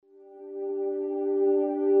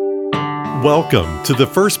Welcome to the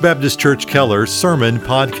First Baptist Church Keller Sermon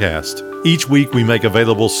Podcast. Each week we make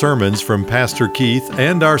available sermons from Pastor Keith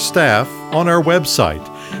and our staff on our website,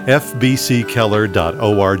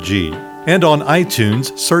 fbckeller.org. And on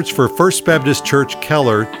iTunes, search for First Baptist Church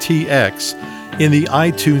Keller TX in the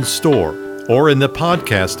iTunes Store or in the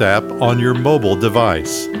podcast app on your mobile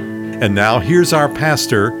device. And now here's our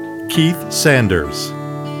pastor, Keith Sanders.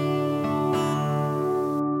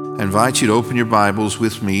 I invite you to open your Bibles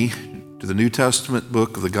with me to the New Testament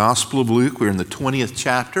book of the Gospel of Luke. We're in the 20th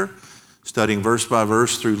chapter, studying verse by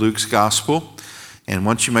verse through Luke's Gospel. And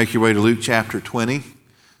once you make your way to Luke chapter 20,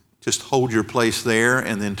 just hold your place there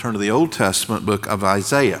and then turn to the Old Testament book of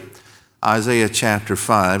Isaiah. Isaiah chapter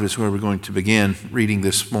 5 is where we're going to begin reading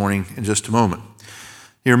this morning in just a moment.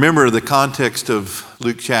 You remember the context of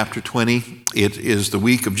Luke chapter 20. It is the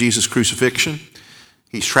week of Jesus' crucifixion.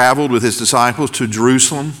 He's traveled with his disciples to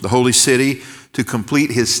Jerusalem, the holy city, to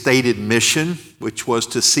complete his stated mission, which was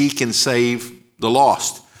to seek and save the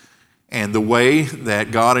lost. And the way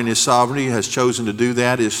that God in his sovereignty has chosen to do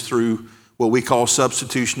that is through what we call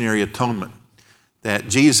substitutionary atonement. That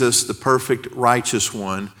Jesus, the perfect righteous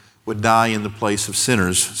one, would die in the place of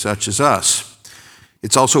sinners such as us.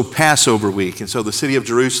 It's also Passover week, and so the city of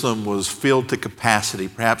Jerusalem was filled to capacity.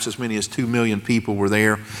 Perhaps as many as 2 million people were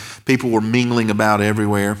there. People were mingling about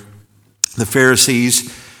everywhere. The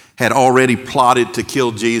Pharisees had already plotted to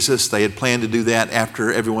kill Jesus. They had planned to do that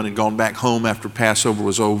after everyone had gone back home after Passover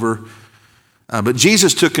was over. But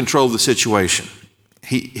Jesus took control of the situation.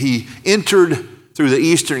 He entered through the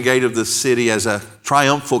eastern gate of the city as a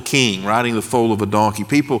triumphal king, riding the foal of a donkey.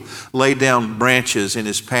 People laid down branches in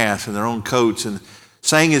his path in their own coats and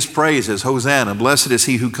sang his praises. Hosanna, blessed is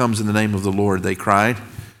he who comes in the name of the Lord, they cried.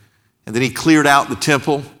 And then he cleared out the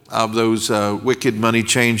temple of those wicked money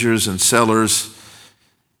changers and sellers.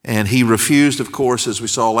 And he refused, of course, as we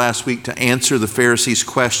saw last week, to answer the Pharisees'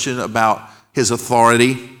 question about his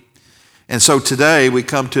authority. And so today we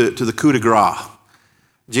come to the coup de grace.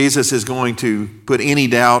 Jesus is going to put any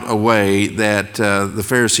doubt away that the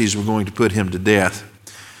Pharisees were going to put him to death.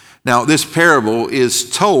 Now, this parable is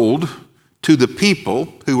told to the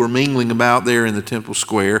people who were mingling about there in the temple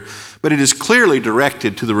square, but it is clearly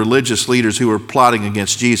directed to the religious leaders who were plotting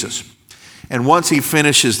against Jesus. And once he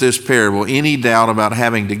finishes this parable, any doubt about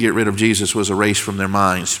having to get rid of Jesus was erased from their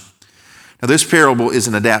minds. Now, this parable is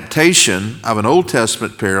an adaptation of an Old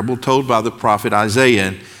Testament parable told by the prophet Isaiah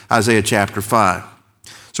in Isaiah chapter 5.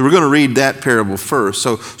 So we're going to read that parable first.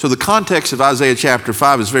 So the context of Isaiah chapter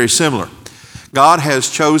 5 is very similar. God has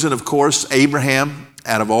chosen, of course, Abraham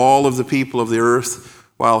out of all of the people of the earth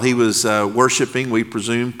while he was worshiping, we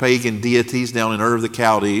presume, pagan deities down in Ur of the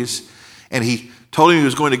Chaldees. And he told him he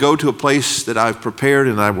was going to go to a place that I've prepared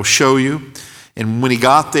and I will show you. And when he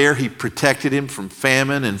got there, he protected him from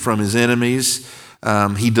famine and from his enemies.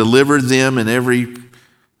 He delivered them in every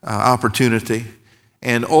opportunity.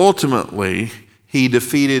 And ultimately, he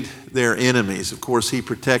defeated their enemies. Of course, he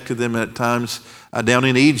protected them at times down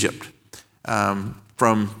in Egypt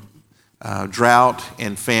from drought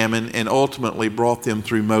and famine, and ultimately brought them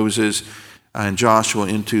through Moses and Joshua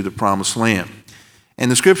into the promised land. And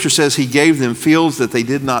the scripture says he gave them fields that they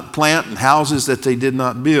did not plant and houses that they did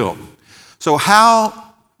not build. So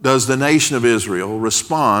how does the nation of Israel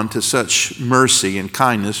respond to such mercy and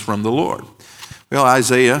kindness from the Lord? Well,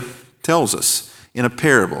 Isaiah tells us in a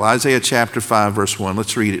parable. Isaiah chapter 5, verse 1.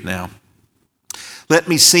 Let's read it now. Let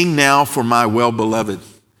me sing now for my well-beloved,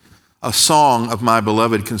 a song of my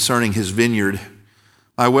beloved concerning his vineyard.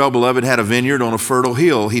 My well-beloved had a vineyard on a fertile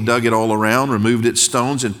hill. He dug it all around, removed its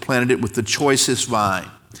stones, and planted it with the choicest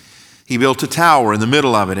vine. He built a tower in the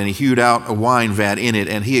middle of it, and he hewed out a wine vat in it,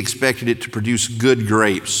 and he expected it to produce good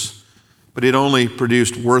grapes, but it only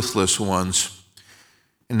produced worthless ones.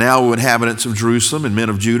 And now, O inhabitants of Jerusalem and men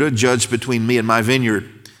of Judah, judge between me and my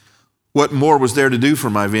vineyard. What more was there to do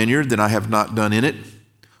for my vineyard than I have not done in it?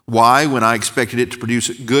 Why, when I expected it to produce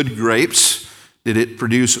good grapes, did it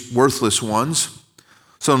produce worthless ones?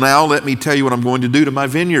 So now let me tell you what I'm going to do to my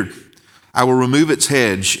vineyard. I will remove its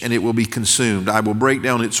hedge, and it will be consumed. I will break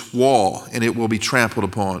down its wall, and it will be trampled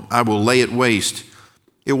upon. I will lay it waste.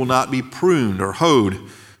 It will not be pruned or hoed,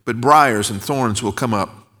 but briars and thorns will come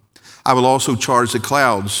up. I will also charge the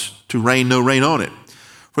clouds to rain no rain on it.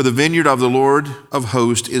 For the vineyard of the Lord of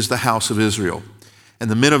hosts is the house of Israel,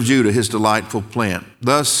 and the men of Judah his delightful plant.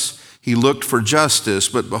 Thus he looked for justice,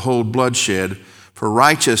 but behold bloodshed, for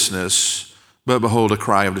righteousness, but behold a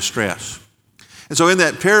cry of distress. And so in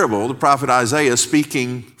that parable, the prophet Isaiah,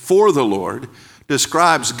 speaking for the Lord,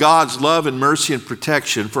 describes God's love and mercy and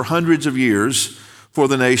protection for hundreds of years for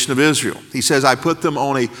the nation of Israel. He says, I put them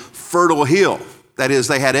on a fertile hill. That is,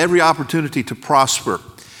 they had every opportunity to prosper.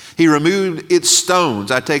 He removed its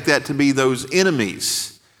stones. I take that to be those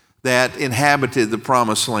enemies that inhabited the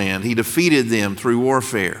promised land. He defeated them through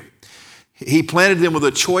warfare. He planted them with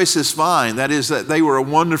the choicest vine. That is, that they were a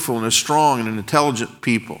wonderful and a strong and an intelligent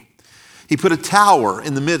people. He put a tower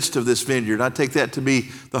in the midst of this vineyard. I take that to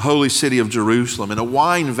be the holy city of Jerusalem, and a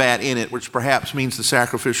wine vat in it, which perhaps means the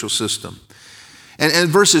sacrificial system. And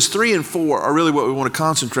verses 3 and 4 are really what we want to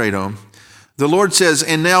concentrate on. The Lord says,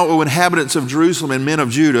 "And now, O inhabitants of Jerusalem and men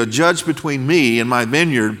of Judah, judge between me and my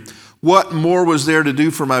vineyard. What more was there to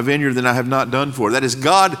do for my vineyard than I have not done for?" That is,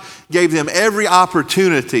 God gave them every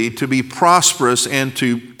opportunity to be prosperous and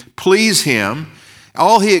to please Him.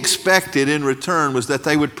 All He expected in return was that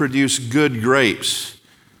they would produce good grapes.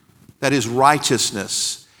 That is,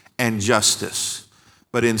 righteousness and justice.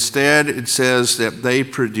 But instead, it says that they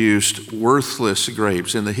produced worthless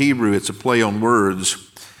grapes. In the Hebrew, it's a play on words.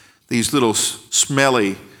 These little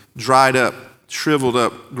smelly, dried up, shriveled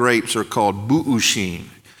up grapes are called bu'ushin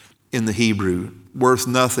in the Hebrew, worth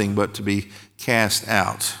nothing but to be cast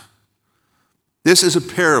out. This is a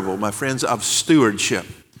parable, my friends, of stewardship.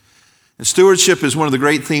 And stewardship is one of the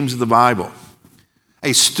great themes of the Bible.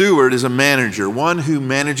 A steward is a manager, one who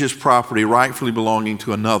manages property rightfully belonging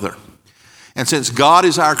to another. And since God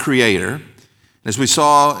is our creator, as we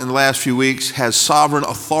saw in the last few weeks, has sovereign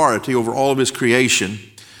authority over all of His creation,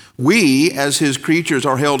 we, as His creatures,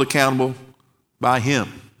 are held accountable by Him.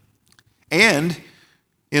 And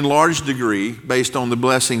in large degree, based on the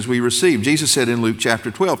blessings we receive. Jesus said in Luke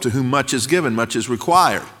chapter 12, "To whom much is given, much is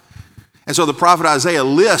required." And so the prophet Isaiah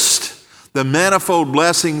lists the manifold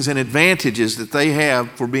blessings and advantages that they have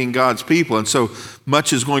for being God's people. And so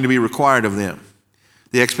much is going to be required of them.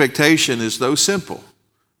 The expectation is, though simple,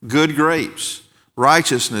 good grapes,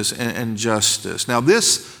 righteousness, and justice. Now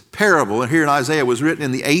this parable here in Isaiah was written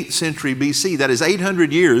in the 8th century BC. That is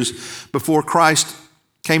 800 years before Christ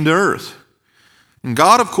came to earth. And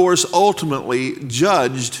God, of course, ultimately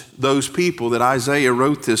judged those people that Isaiah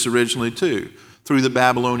wrote this originally to through the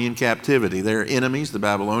Babylonian captivity. Their enemies, the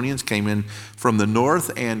Babylonians, came in from the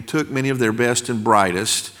north and took many of their best and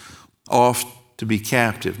brightest off to be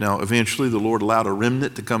captive. Now, eventually, the Lord allowed a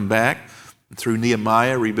remnant to come back. Through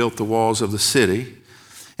Nehemiah, rebuilt the walls of the city.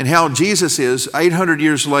 And how Jesus is, 800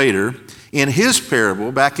 years later, in His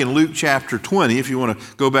parable, back in Luke chapter 20, if you want to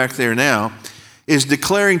go back there now, is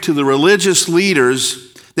declaring to the religious leaders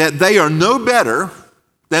that they are no better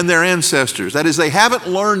than their ancestors. That is, they haven't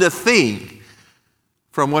learned a thing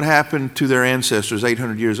from what happened to their ancestors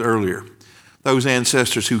 800 years earlier. Those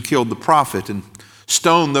ancestors who killed the prophet and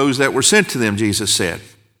stoned those that were sent to them, Jesus said.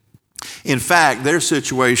 In fact, their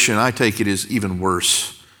situation, I take it, is even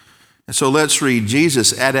worse. And so let's read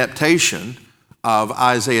Jesus' adaptation of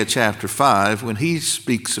Isaiah chapter 5 when He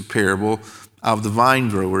speaks a parable of the vine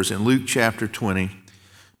growers in Luke chapter 20,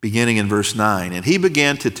 beginning in verse 9. "And He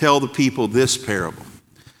began to tell the people this parable.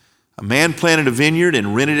 A man planted a vineyard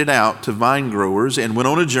and rented it out to vine growers and went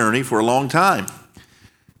on a journey for a long time.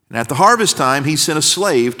 And at the harvest time, he sent a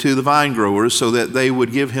slave to the vine growers so that they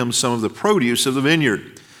would give him some of the produce of the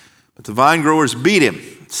vineyard. But the vine growers beat him,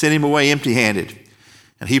 sent him away empty-handed.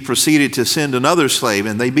 And he proceeded to send another slave,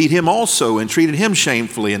 and they beat him also and treated him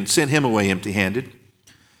shamefully and sent him away empty-handed.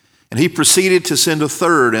 And he proceeded to send a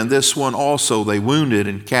third, and this one also they wounded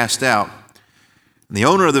and cast out. And the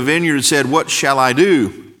owner of the vineyard said, 'What shall I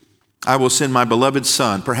do? I will send my beloved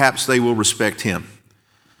son. Perhaps they will respect him.'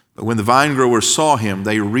 But when the vine growers saw him,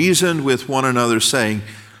 they reasoned with one another, saying,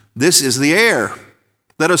 'This is the heir.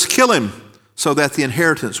 Let us kill him, so that the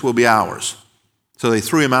inheritance will be ours.' So they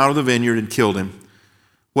threw him out of the vineyard and killed him.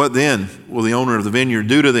 What then will the owner of the vineyard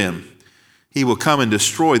do to them? He will come and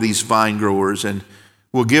destroy these vine growers and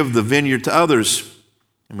will give the vineyard to others."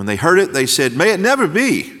 And when they heard it, they said, "May it never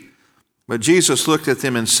be." But Jesus looked at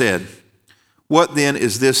them and said, "What then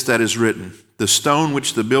is this that is written? The stone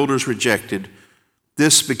which the builders rejected,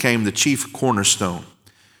 this became the chief cornerstone.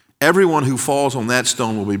 Everyone who falls on that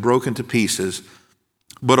stone will be broken to pieces,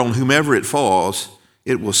 but on whomever it falls,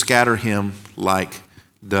 it will scatter him like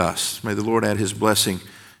dust." May the Lord add His blessing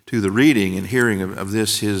to the reading and hearing of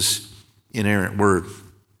this, His inerrant word.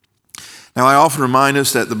 Now, I often remind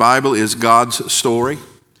us that the Bible is God's story.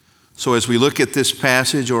 So as we look at this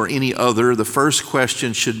passage or any other, the first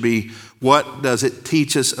question should be, what does it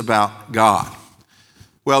teach us about God?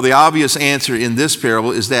 Well, the obvious answer in this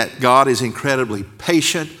parable is that God is incredibly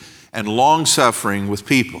patient and long-suffering with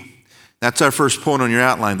people. That's our first point on your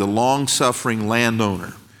outline, the long-suffering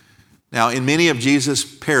landowner. Now, in many of Jesus'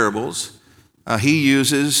 parables, He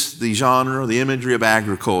uses the genre, the imagery of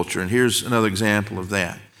agriculture, and here's another example of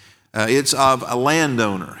that. It's of a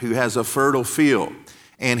landowner who has a fertile field,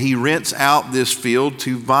 and he rents out this field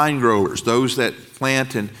to vine growers, those that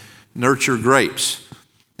plant and nurture grapes.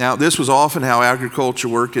 Now, this was often how agriculture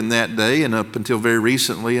worked in that day and up until very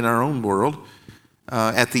recently in our own world.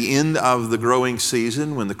 At the end of the growing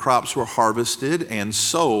season, when the crops were harvested and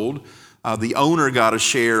sold, the owner got a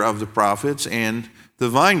share of the profits and the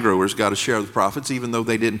vine growers got a share of the profits, even though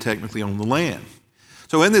they didn't technically own the land.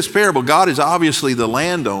 So in this parable, God is obviously the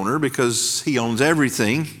landowner because he owns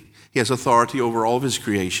everything. He has authority over all of his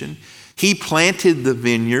creation. He planted the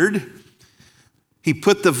vineyard. He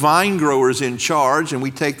put the vine growers in charge, and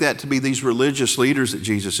we take that to be these religious leaders that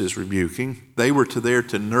Jesus is rebuking. They were there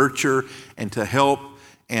to nurture and to help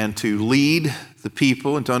and to lead the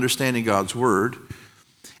people into understanding God's word.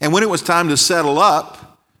 And when it was time to settle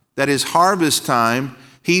up, that is harvest time,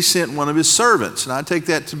 he sent one of his servants, and I take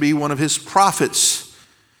that to be one of his prophets.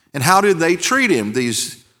 And how did they treat him,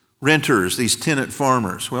 these renters, these tenant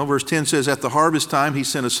farmers? Well, verse 10 says, at the harvest time, he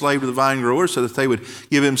sent a slave to the vine growers so that they would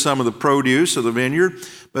give him some of the produce of the vineyard.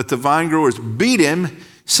 But the vine growers beat him,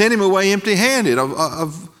 sent him away empty-handed,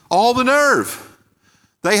 of all the nerve.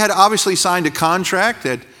 They had obviously signed a contract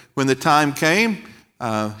that when the time came,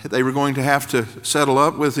 they were going to have to settle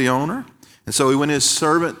up with the owner. And so when his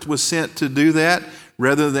servant was sent to do that,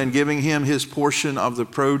 rather than giving him his portion of the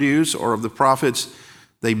produce or of the profits,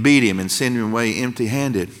 they beat him and sent him away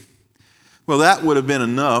empty-handed. Well, that would have been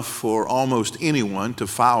enough for almost anyone to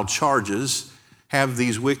file charges, have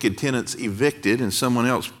these wicked tenants evicted and someone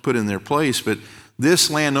else put in their place. But this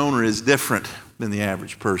landowner is different than the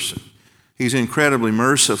average person. He's incredibly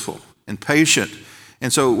merciful and patient.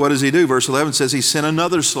 And so what does he do? Verse 11 says he sent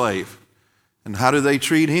another slave. And how did they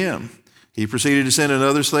treat him? He proceeded to send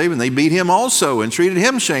another slave, and they beat him also and treated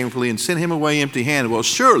him shamefully and sent him away empty-handed. Well,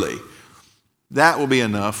 surely that will be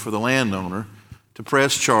enough for the landowner to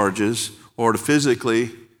press charges or to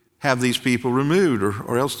physically have these people removed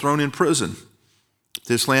or else thrown in prison.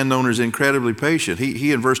 This landowner is incredibly patient.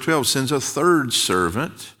 He in verse 12 sends a third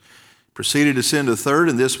servant, proceeded to send a third,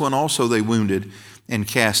 and this one also they wounded and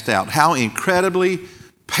cast out. How incredibly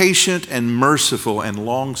patient and merciful and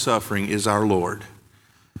long-suffering is our Lord.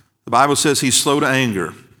 The Bible says he's slow to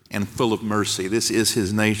anger and full of mercy. This is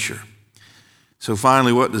his nature. So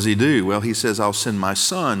finally, what does he do? Well, he says, I'll send my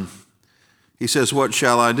son. He says, what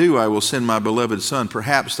shall I do? I will send my beloved son.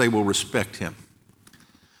 Perhaps they will respect him.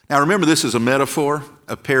 Now remember, this is a metaphor,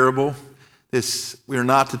 a parable. We're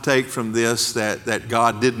not to take from this that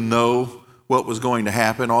God didn't know what was going to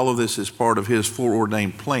happen. All of this is part of his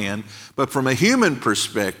foreordained plan. But from a human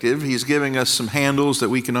perspective, he's giving us some handles that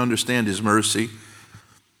we can understand his mercy.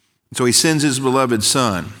 So he sends his beloved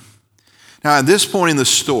son. Now at this point in the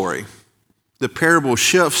story, the parable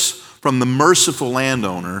shifts from the merciful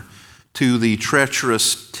landowner to the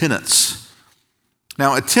treacherous tenants.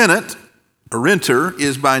 Now a tenant, a renter,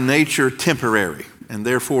 is by nature temporary and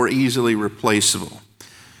therefore easily replaceable.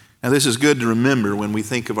 Now this is good to remember when we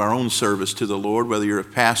think of our own service to the Lord, whether you're a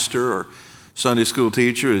pastor or Sunday school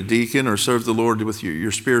teacher, a deacon, or serve the Lord with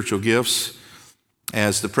your spiritual gifts.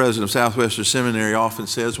 As the president of Southwestern Seminary often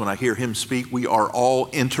says, when I hear him speak, we are all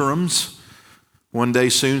interims. One day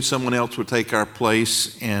soon, someone else will take our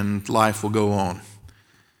place and life will go on.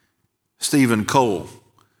 Stephen Cole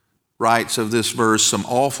writes of this verse, some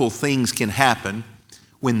awful things can happen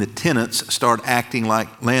when the tenants start acting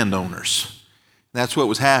like landowners. That's what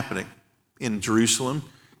was happening in Jerusalem,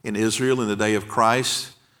 in Israel, in the day of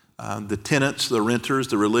Christ. The tenants, the renters,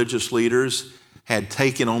 the religious leaders had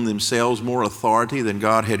taken on themselves more authority than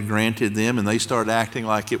God had granted them, and they started acting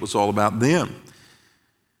like it was all about them.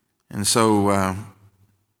 And so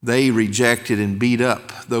they rejected and beat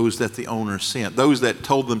up those that the owner sent, those that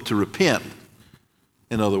told them to repent,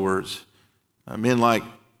 in other words. Men like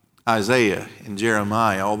Isaiah and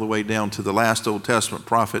Jeremiah, all the way down to the last Old Testament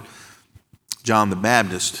prophet, John the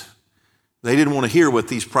Baptist. They didn't want to hear what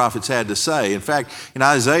these prophets had to say. In fact, in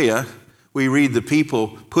Isaiah, we read the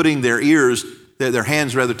people putting their hands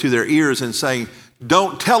to their ears and saying,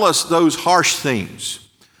 don't tell us those harsh things.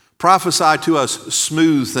 Prophesy to us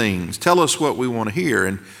smooth things. Tell us what we want to hear.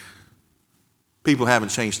 And people haven't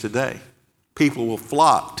changed today. People will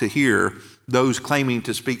flock to hear those claiming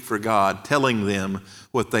to speak for God, telling them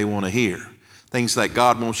what they want to hear. Things like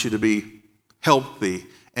God wants you to be healthy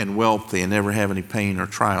and wealthy and never have any pain or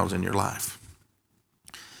trials in your life.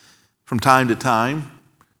 From time to time,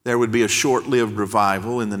 there would be a short-lived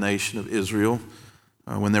revival in the nation of Israel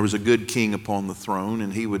when there was a good king upon the throne,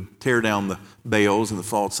 and he would tear down the Baals and the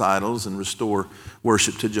false idols and restore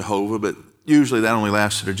worship to Jehovah. But usually that only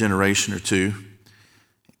lasted a generation or two.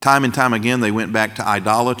 Time and time again, they went back to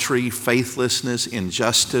idolatry, faithlessness,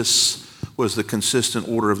 injustice was the consistent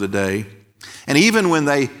order of the day. And even when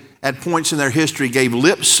they, at points in their history, gave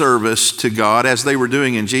lip service to God, as they were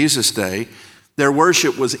doing in Jesus' day, their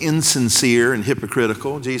worship was insincere and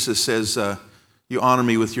hypocritical. Jesus says, you honor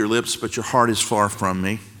me with your lips, but your heart is far from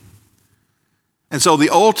me. And so the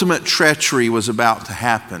ultimate treachery was about to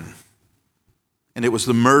happen. And it was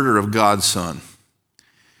the murder of God's Son.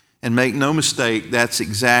 And make no mistake, that's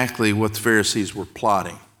exactly what the Pharisees were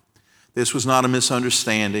plotting. This was not a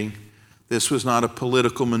misunderstanding. This was not a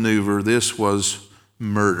political maneuver. This was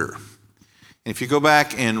murder. And if you go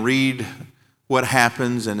back and read what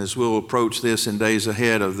happens, and as we'll approach this in days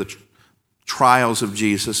ahead of the trials of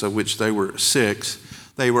Jesus, of which there were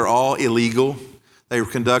 6, they were all illegal. They were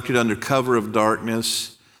conducted under cover of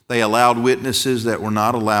darkness. They allowed witnesses that were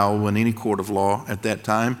not allowed in any court of law at that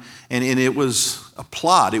time. And it was a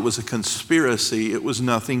plot. It was a conspiracy. It was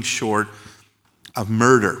nothing short of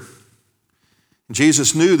murder.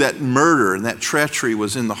 Jesus knew that murder and that treachery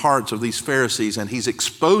was in the hearts of these Pharisees, and he's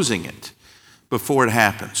exposing it before it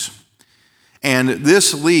happens. And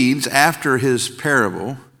this leads, after his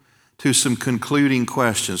parable, to some concluding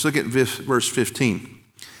questions. Look at verse 15.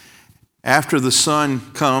 After the son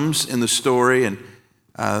comes in the story and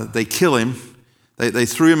they kill him, they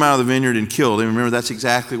threw him out of the vineyard and killed him. Remember, that's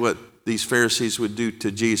exactly what these Pharisees would do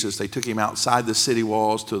to Jesus. They took him outside the city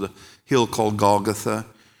walls to the hill called Golgotha.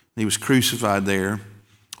 He was crucified there.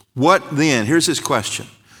 What then? Here's his question.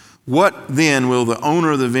 What then will the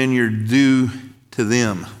owner of the vineyard do to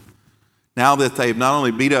them? Now that they've not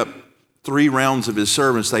only beat up 3 rounds of his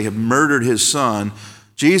servants, they have murdered his son.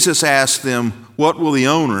 Jesus asked them, what will the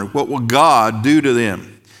owner, what will God do to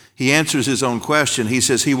them? He answers his own question. He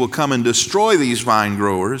says he will come and destroy these vine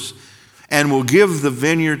growers and will give the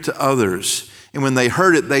vineyard to others. And when they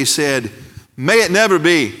heard it, they said, may it never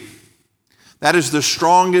be. That is the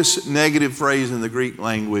strongest negative phrase in the Greek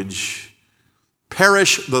language.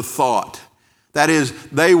 Perish the thought. That is,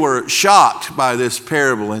 they were shocked by this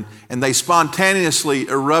parable and they spontaneously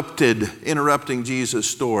erupted, interrupting Jesus'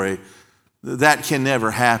 story. That can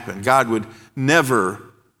never happen. God would never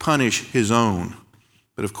punish his own.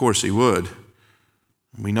 But of course he would.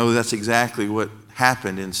 We know that's exactly what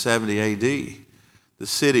happened in 70 AD. The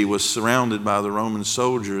city was surrounded by the Roman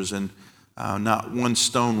soldiers, and not one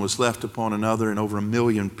stone was left upon another, and over 1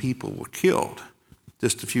 million people were killed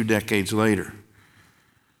just a few decades later.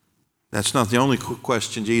 That's not the only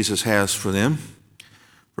question Jesus has for them.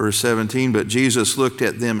 Verse 17, but Jesus looked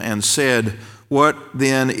at them and said, what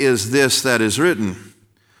then is this that is written?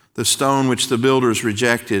 The stone which the builders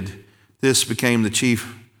rejected, this became the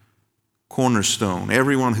chief cornerstone.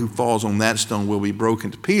 Everyone who falls on that stone will be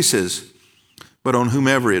broken to pieces, but on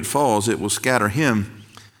whomever it falls, it will scatter him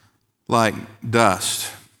like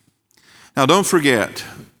dust. Now don't forget,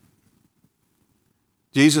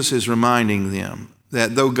 Jesus is reminding them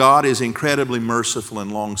that though God is incredibly merciful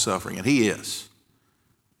and long-suffering, and he is,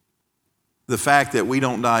 the fact that we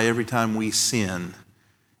don't die every time we sin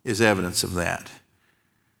is evidence of that.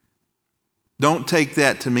 Don't take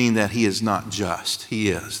that to mean that he is not just. He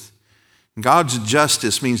is. God's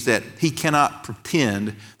justice means that he cannot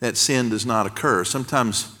pretend that sin does not occur.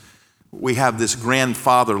 Sometimes we have this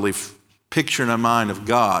grandfatherly picture in our mind of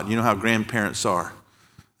God. You know how grandparents are.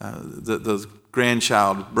 The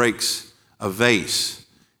grandchild breaks a vase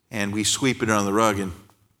and we sweep it under the rug and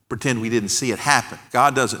pretend we didn't see it happen.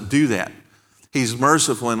 God doesn't do that. He's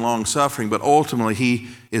merciful and long-suffering, but ultimately he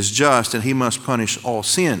is just and he must punish all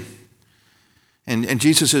sin. And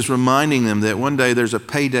Jesus is reminding them that one day there's a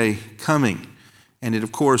payday coming, and it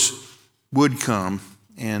of course would come,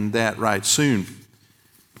 and that right soon.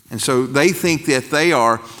 And so they think that they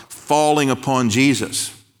are falling upon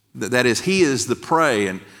Jesus. That is, he is the prey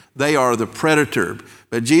and they are the predator.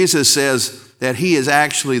 But Jesus says that he is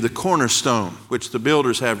actually the cornerstone, which the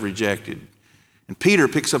builders have rejected. And Peter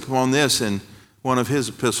picks up on this in one of his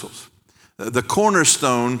epistles. The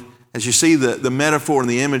cornerstone, as you see, the metaphor and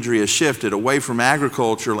the imagery has shifted away from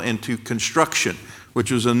agricultural into construction,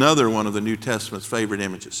 which was another one of the New Testament's favorite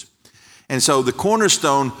images. And so the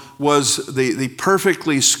cornerstone was the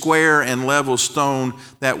perfectly square and level stone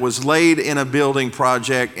that was laid in a building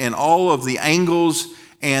project, and all of the angles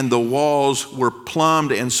and the walls were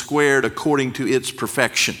plumbed and squared according to its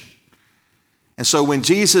perfection. And so when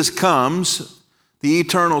Jesus comes, the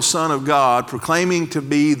eternal Son of God, proclaiming to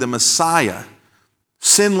be the Messiah,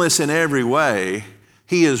 sinless in every way,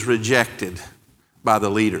 he is rejected by the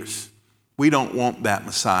leaders. We don't want that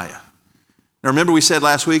Messiah. Now remember we said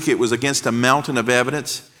last week it was against a mountain of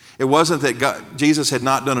evidence. It wasn't that Jesus had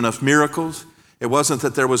not done enough miracles. It wasn't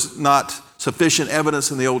that there was not sufficient evidence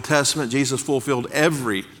in the Old Testament. Jesus fulfilled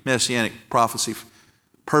every messianic prophecy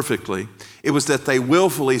perfectly. It was that they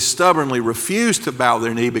willfully, stubbornly refused to bow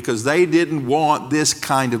their knee because they didn't want this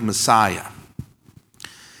kind of Messiah.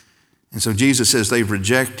 And so Jesus says they've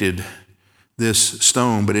rejected this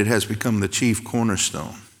stone, but it has become the chief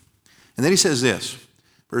cornerstone. And then he says this,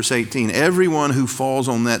 verse 18, everyone who falls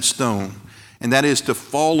on that stone, and that is to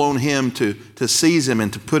fall on him to seize him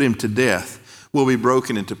and to put him to death, will be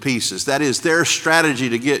broken into pieces. That is, their strategy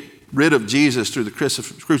to get rid of Jesus through the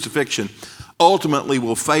crucifixion ultimately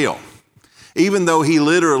will fail. Even though he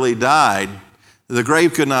literally died, the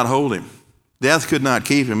grave could not hold him. Death could not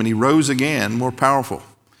keep him, and he rose again, more powerful,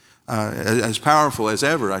 as powerful as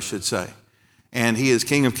ever, I should say. And he is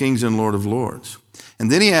King of Kings and Lord of Lords. And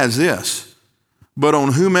then he adds this, but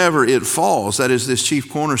on whomever it falls, that is this chief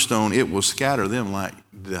cornerstone, it will scatter them like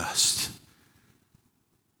dust.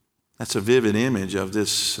 That's a vivid image of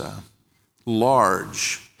this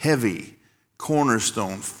large, heavy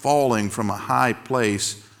cornerstone falling from a high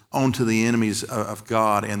place onto the enemies of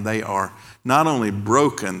God, and they are not only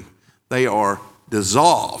broken, they are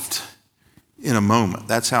dissolved in a moment.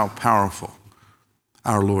 That's how powerful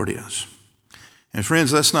our Lord is. And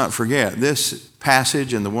friends, let's not forget, this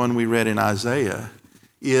passage and the one we read in Isaiah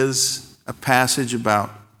is a passage about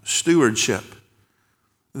stewardship.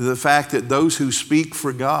 The fact that those who speak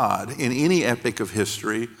for God in any epic of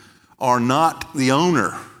history are not the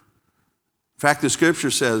owner. In fact, the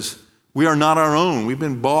scripture says we are not our own. We've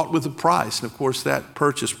been bought with a price. And of course, that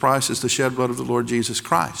purchase price is the shed blood of the Lord Jesus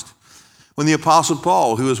Christ. When the Apostle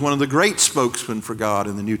Paul, who is one of the great spokesmen for God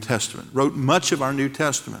in the New Testament, wrote much of our New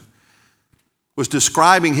Testament, was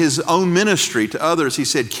describing his own ministry to others, he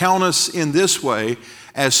said, count us in this way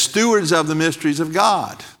as stewards of the mysteries of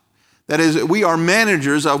God. That is, we are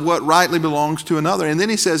managers of what rightly belongs to another. And then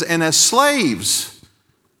he says, and as slaves,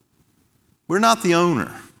 we're not the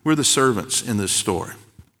owner. We're the servants in this story.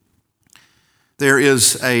 There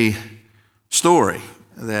is a story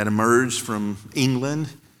that emerged from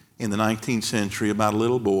England in the 19th century about a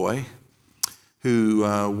little boy who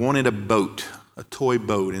wanted a boat, a toy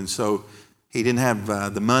boat. And so he didn't have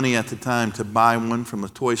the money at the time to buy one from a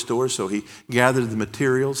toy store, so he gathered the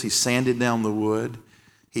materials, he sanded down the wood,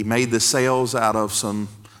 he made the sails out of some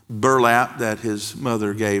burlap that his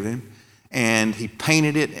mother gave him, and he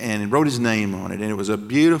painted it and wrote his name on it. And it was a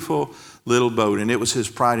beautiful little boat, and it was his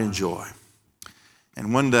pride and joy.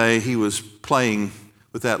 And one day he was playing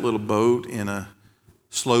with that little boat in a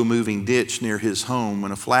slow-moving ditch near his home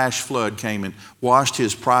when a flash flood came and washed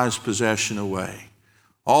his prized possession away,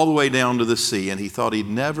 all the way down to the sea, and he thought he'd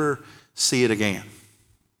never see it again.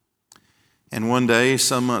 And one day,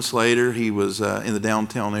 some months later, he was in the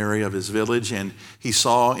downtown area of his village, and he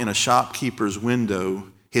saw in a shopkeeper's window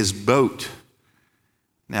his boat.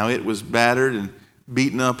 Now, it was battered and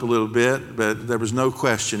beaten up a little bit, but there was no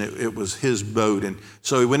question it was his boat. And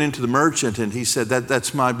so he went into the merchant, and he said,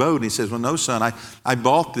 that's my boat. And he says, well, no, son, I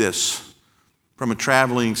bought this from a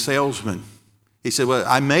traveling salesman. He said, well,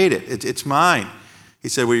 I made it. It's mine. He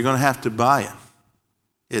said, well, you're going to have to buy it.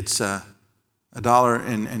 It's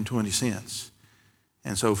 $1.20.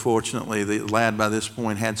 And so fortunately, the lad by this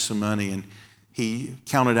point had some money, and he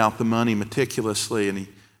counted out the money meticulously, and he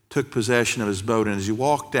took possession of his boat. And as he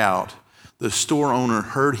walked out, the store owner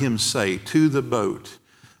heard him say to the boat,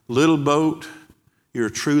 little boat, you're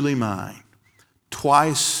truly mine,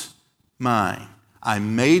 twice mine. I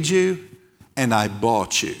made you and I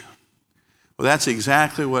bought you. Well, that's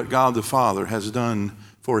exactly what God the Father has done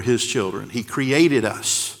for his children. He created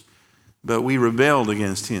us, but we rebelled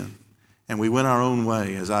against him, and we went our own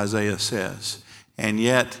way, as Isaiah says. And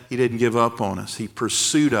yet, he didn't give up on us. He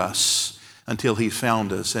pursued us until he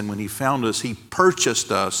found us. And when he found us, he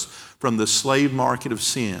purchased us from the slave market of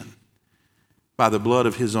sin by the blood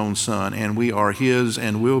of his own Son. And we are his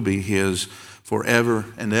and will be his forever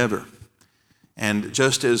and ever. And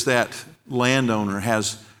just as that landowner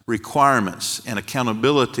has requirements and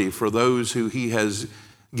accountability for those who he has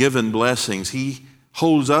given blessings, he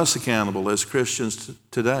holds us accountable as Christians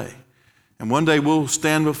today. And one day we'll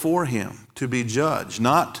stand before him to be judged,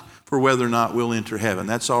 not for whether or not we'll enter heaven.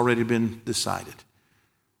 That's already been decided.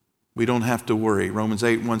 We don't have to worry. Romans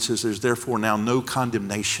 8:1 says, there's therefore now no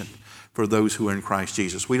condemnation for those who are in Christ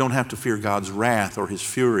Jesus. We don't have to fear God's wrath or his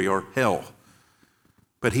fury or hell.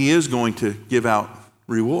 But he is going to give out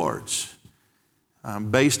rewards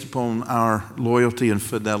based upon our loyalty and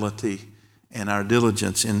fidelity and our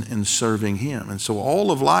diligence in serving him. And so all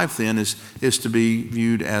of life then is to be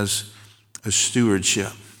viewed as a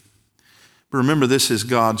stewardship. But remember, this is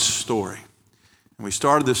God's story. And we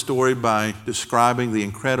started this story by describing the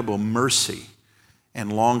incredible mercy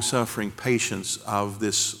and long-suffering patience of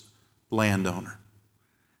this landowner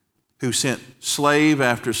who sent slave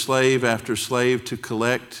after slave after slave to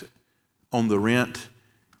collect on the rent,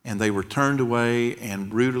 and they were turned away and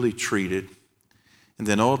brutally treated. And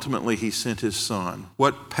then ultimately he sent his son.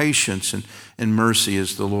 What patience and mercy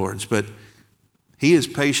is the Lord's. But he is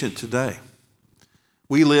patient today.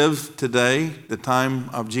 We live today, the time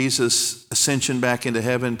of Jesus' ascension back into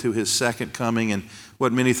heaven to his second coming, and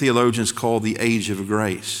what many theologians call the age of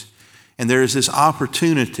grace. And there is this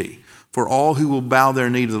opportunity for all who will bow their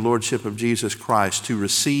knee to the lordship of Jesus Christ to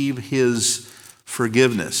receive his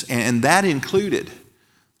forgiveness. And that included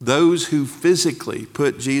those who physically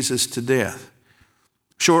put Jesus to death.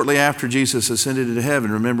 Shortly after Jesus ascended into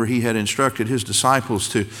heaven, remember, he had instructed his disciples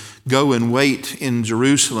to go and wait in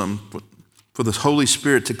Jerusalem for the Holy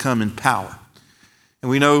Spirit to come in power.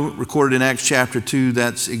 And we know, recorded in Acts chapter 2,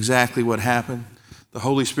 that's exactly what happened. The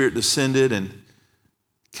Holy Spirit descended and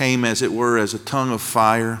came, as it were, as a tongue of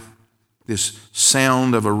fire. This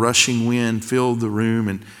sound of a rushing wind filled the room.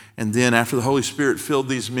 And then after the Holy Spirit filled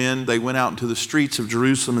these men, they went out into the streets of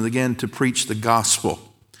Jerusalem and began to preach the gospel.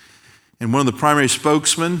 And one of the primary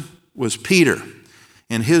spokesmen was Peter.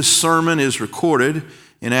 And his sermon is recorded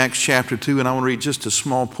in Acts chapter 2, and I want to read just a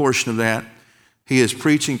small portion of that. He is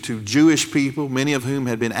preaching to Jewish people, many of whom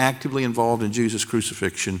had been actively involved in Jesus'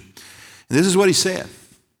 crucifixion. And this is what he said.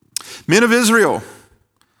 Men of Israel,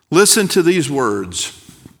 listen to these words.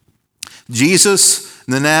 Jesus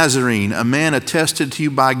the Nazarene, a man attested to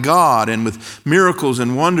you by God, and with miracles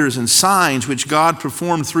and wonders and signs which God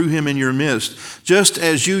performed through him in your midst, just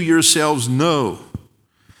as you yourselves know.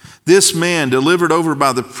 This man, delivered over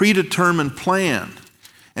by the predetermined plan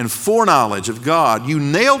and foreknowledge of God, you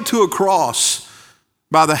nailed to a cross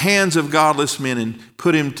by the hands of godless men and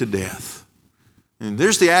put him to death. And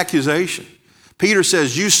there's the accusation. Peter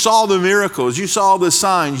says, you saw the miracles, you saw the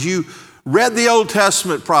signs, you read the Old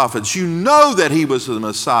Testament prophets, you know that he was the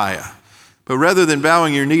Messiah. But rather than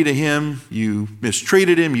bowing your knee to him, you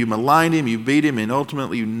mistreated him, you maligned him, you beat him, and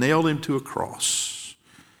ultimately you nailed him to a cross.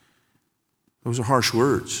 Those are harsh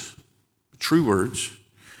words, true words.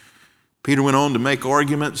 Peter went on to make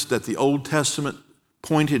arguments that the Old Testament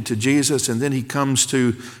pointed to Jesus, and then he comes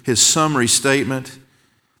to his summary statement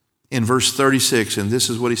in verse 36, and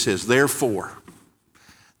this is what he says. Therefore,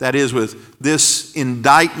 that is, with this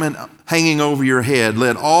indictment hanging over your head,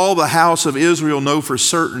 let all the house of Israel know for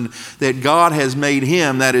certain that God has made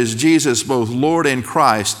him, that is Jesus, both Lord and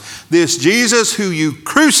Christ, this Jesus who you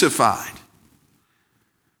crucified.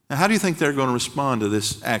 Now, how do you think they're going to respond to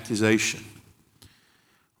this accusation?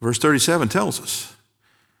 Verse 37 tells us,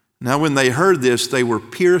 now when they heard this, they were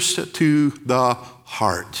pierced to the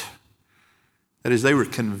heart. That is, they were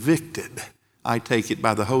convicted, I take it,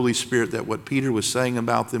 by the Holy Spirit that what Peter was saying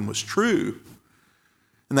about them was true.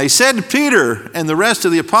 And they said to Peter and the rest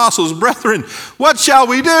of the apostles, brethren, what shall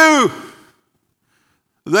we do?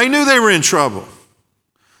 They knew they were in trouble.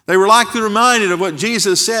 They were likely reminded of what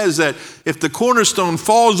Jesus says, that if the cornerstone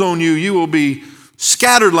falls on you, you will be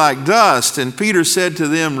scattered like dust. And Peter said to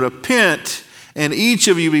them, repent, and each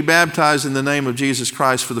of you be baptized in the name of Jesus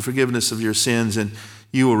Christ for the forgiveness of your sins, and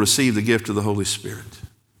you will receive the gift of the Holy Spirit.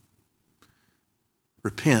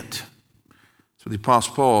 Repent. That's what the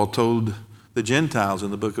Apostle Paul told the Gentiles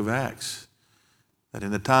in the book of Acts, that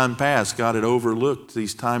in the time past God had overlooked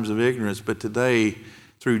these times of ignorance, but today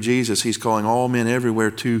through Jesus he's calling all men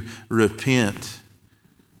everywhere to repent.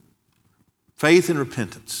 Faith and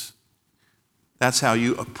repentance. That's how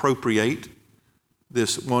you appropriate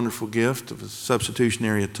this wonderful gift of a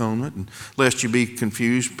substitutionary atonement. And lest you be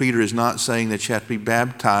confused, Peter is not saying that you have to be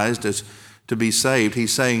baptized as to be saved.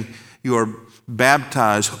 He's saying you are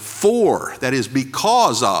baptized for, that is,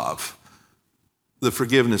 because of the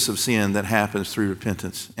forgiveness of sin that happens through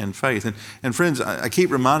repentance and faith. And friends, I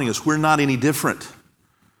keep reminding us, we're not any different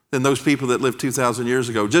than those people that lived 2,000 years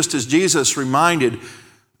ago. Just as Jesus reminded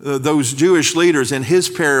those Jewish leaders in his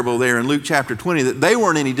parable there in Luke chapter 20 that they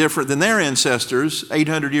weren't any different than their ancestors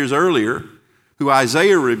 800 years earlier, who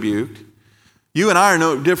Isaiah rebuked. You and I are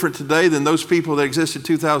no different today than those people that existed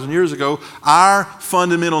 2,000 years ago. Our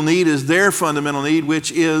fundamental need is their fundamental need,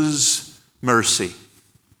 which is mercy.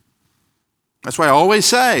 That's why I always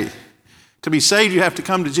say, to be saved, you have to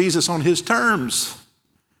come to Jesus on his terms.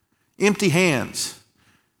 Empty hands,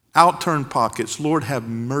 outturned pockets. Lord, have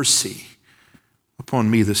mercy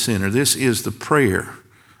upon me, the sinner. This is the prayer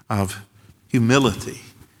of humility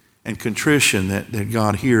and contrition that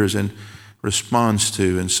God hears and responds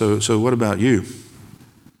to. And so what about you?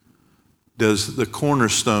 Does the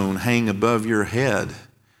cornerstone hang above your head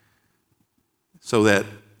so that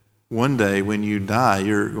one day when you die,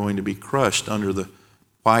 you're going to be crushed under the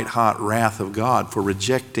white-hot wrath of God for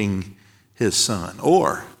rejecting his Son?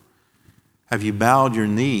 Or have you bowed your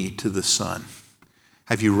knee to the Son?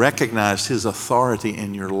 Have you recognized his authority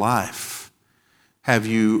in your life? Have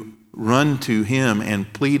you run to him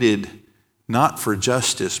and pleaded not for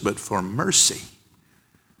justice, but for mercy?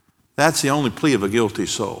 That's the only plea of a guilty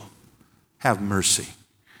soul. Have mercy.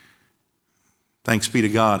 Thanks be to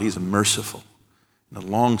God, he's a merciful and a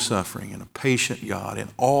long-suffering and a patient God,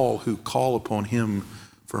 and all who call upon him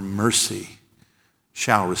for mercy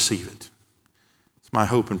shall receive it. It's my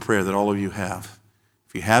hope and prayer that all of you have.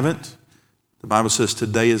 If you haven't, the Bible says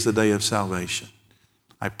today is the day of salvation.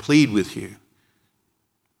 I plead with you,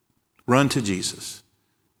 run to Jesus.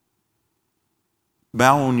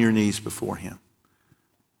 Bow on your knees before him.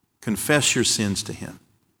 Confess your sins to him.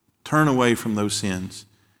 Turn away from those sins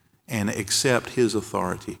and accept his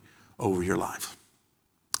authority over your life.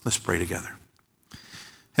 Let's pray together.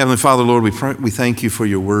 Heavenly Father, Lord, we thank you for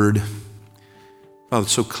your word. Father,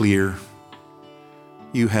 it's so clear.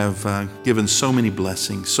 You have given so many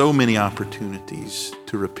blessings, so many opportunities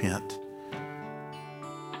to repent.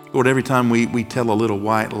 Lord, every time we tell a little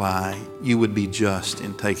white lie, you would be just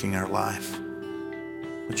in taking our life.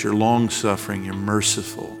 But you're long-suffering, you're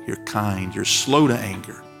merciful, you're kind, you're slow to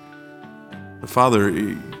anger. But Father,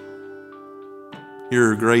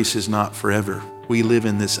 your grace is not forever. We live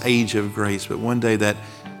in this age of grace, but one day that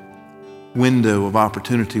window of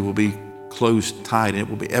opportunity will be closed tight and it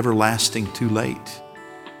will be everlasting too late.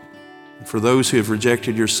 And for those who have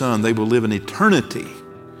rejected your Son, they will live an eternity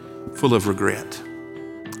full of regret.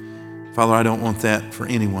 Father, I don't want that for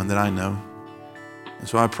anyone that I know. And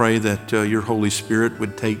so I pray that your Holy Spirit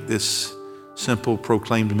would take this simple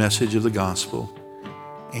proclaimed message of the gospel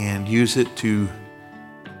and use it to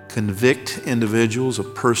convict individuals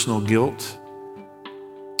of personal guilt,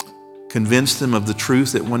 convince them of the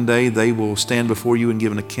truth that one day they will stand before you and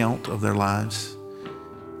give an account of their lives.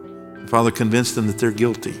 Father, convince them that they're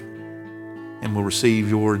guilty and will receive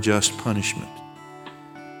your just punishment.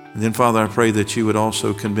 And then, Father, I pray that you would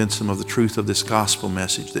also convince them of the truth of this gospel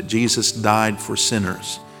message, that Jesus died for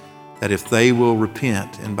sinners, that if they will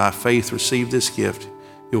repent and by faith receive this gift,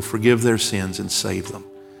 you'll forgive their sins and save them.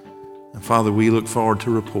 And Father, we look forward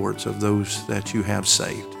to reports of those that you have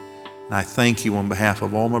saved. And I thank you on behalf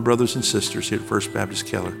of all my brothers and sisters here at First Baptist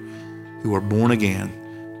Keller who are born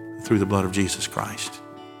again through the blood of Jesus Christ.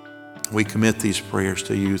 We commit these prayers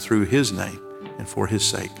to you through his name and for his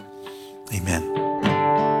sake. Amen.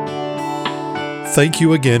 Thank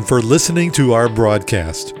you again for listening to our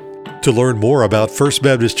broadcast. To learn more about First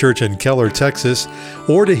Baptist Church in Keller, Texas,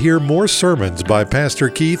 or to hear more sermons by Pastor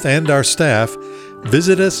Keith and our staff,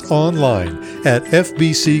 visit us online at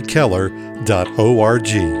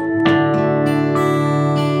fbckeller.org.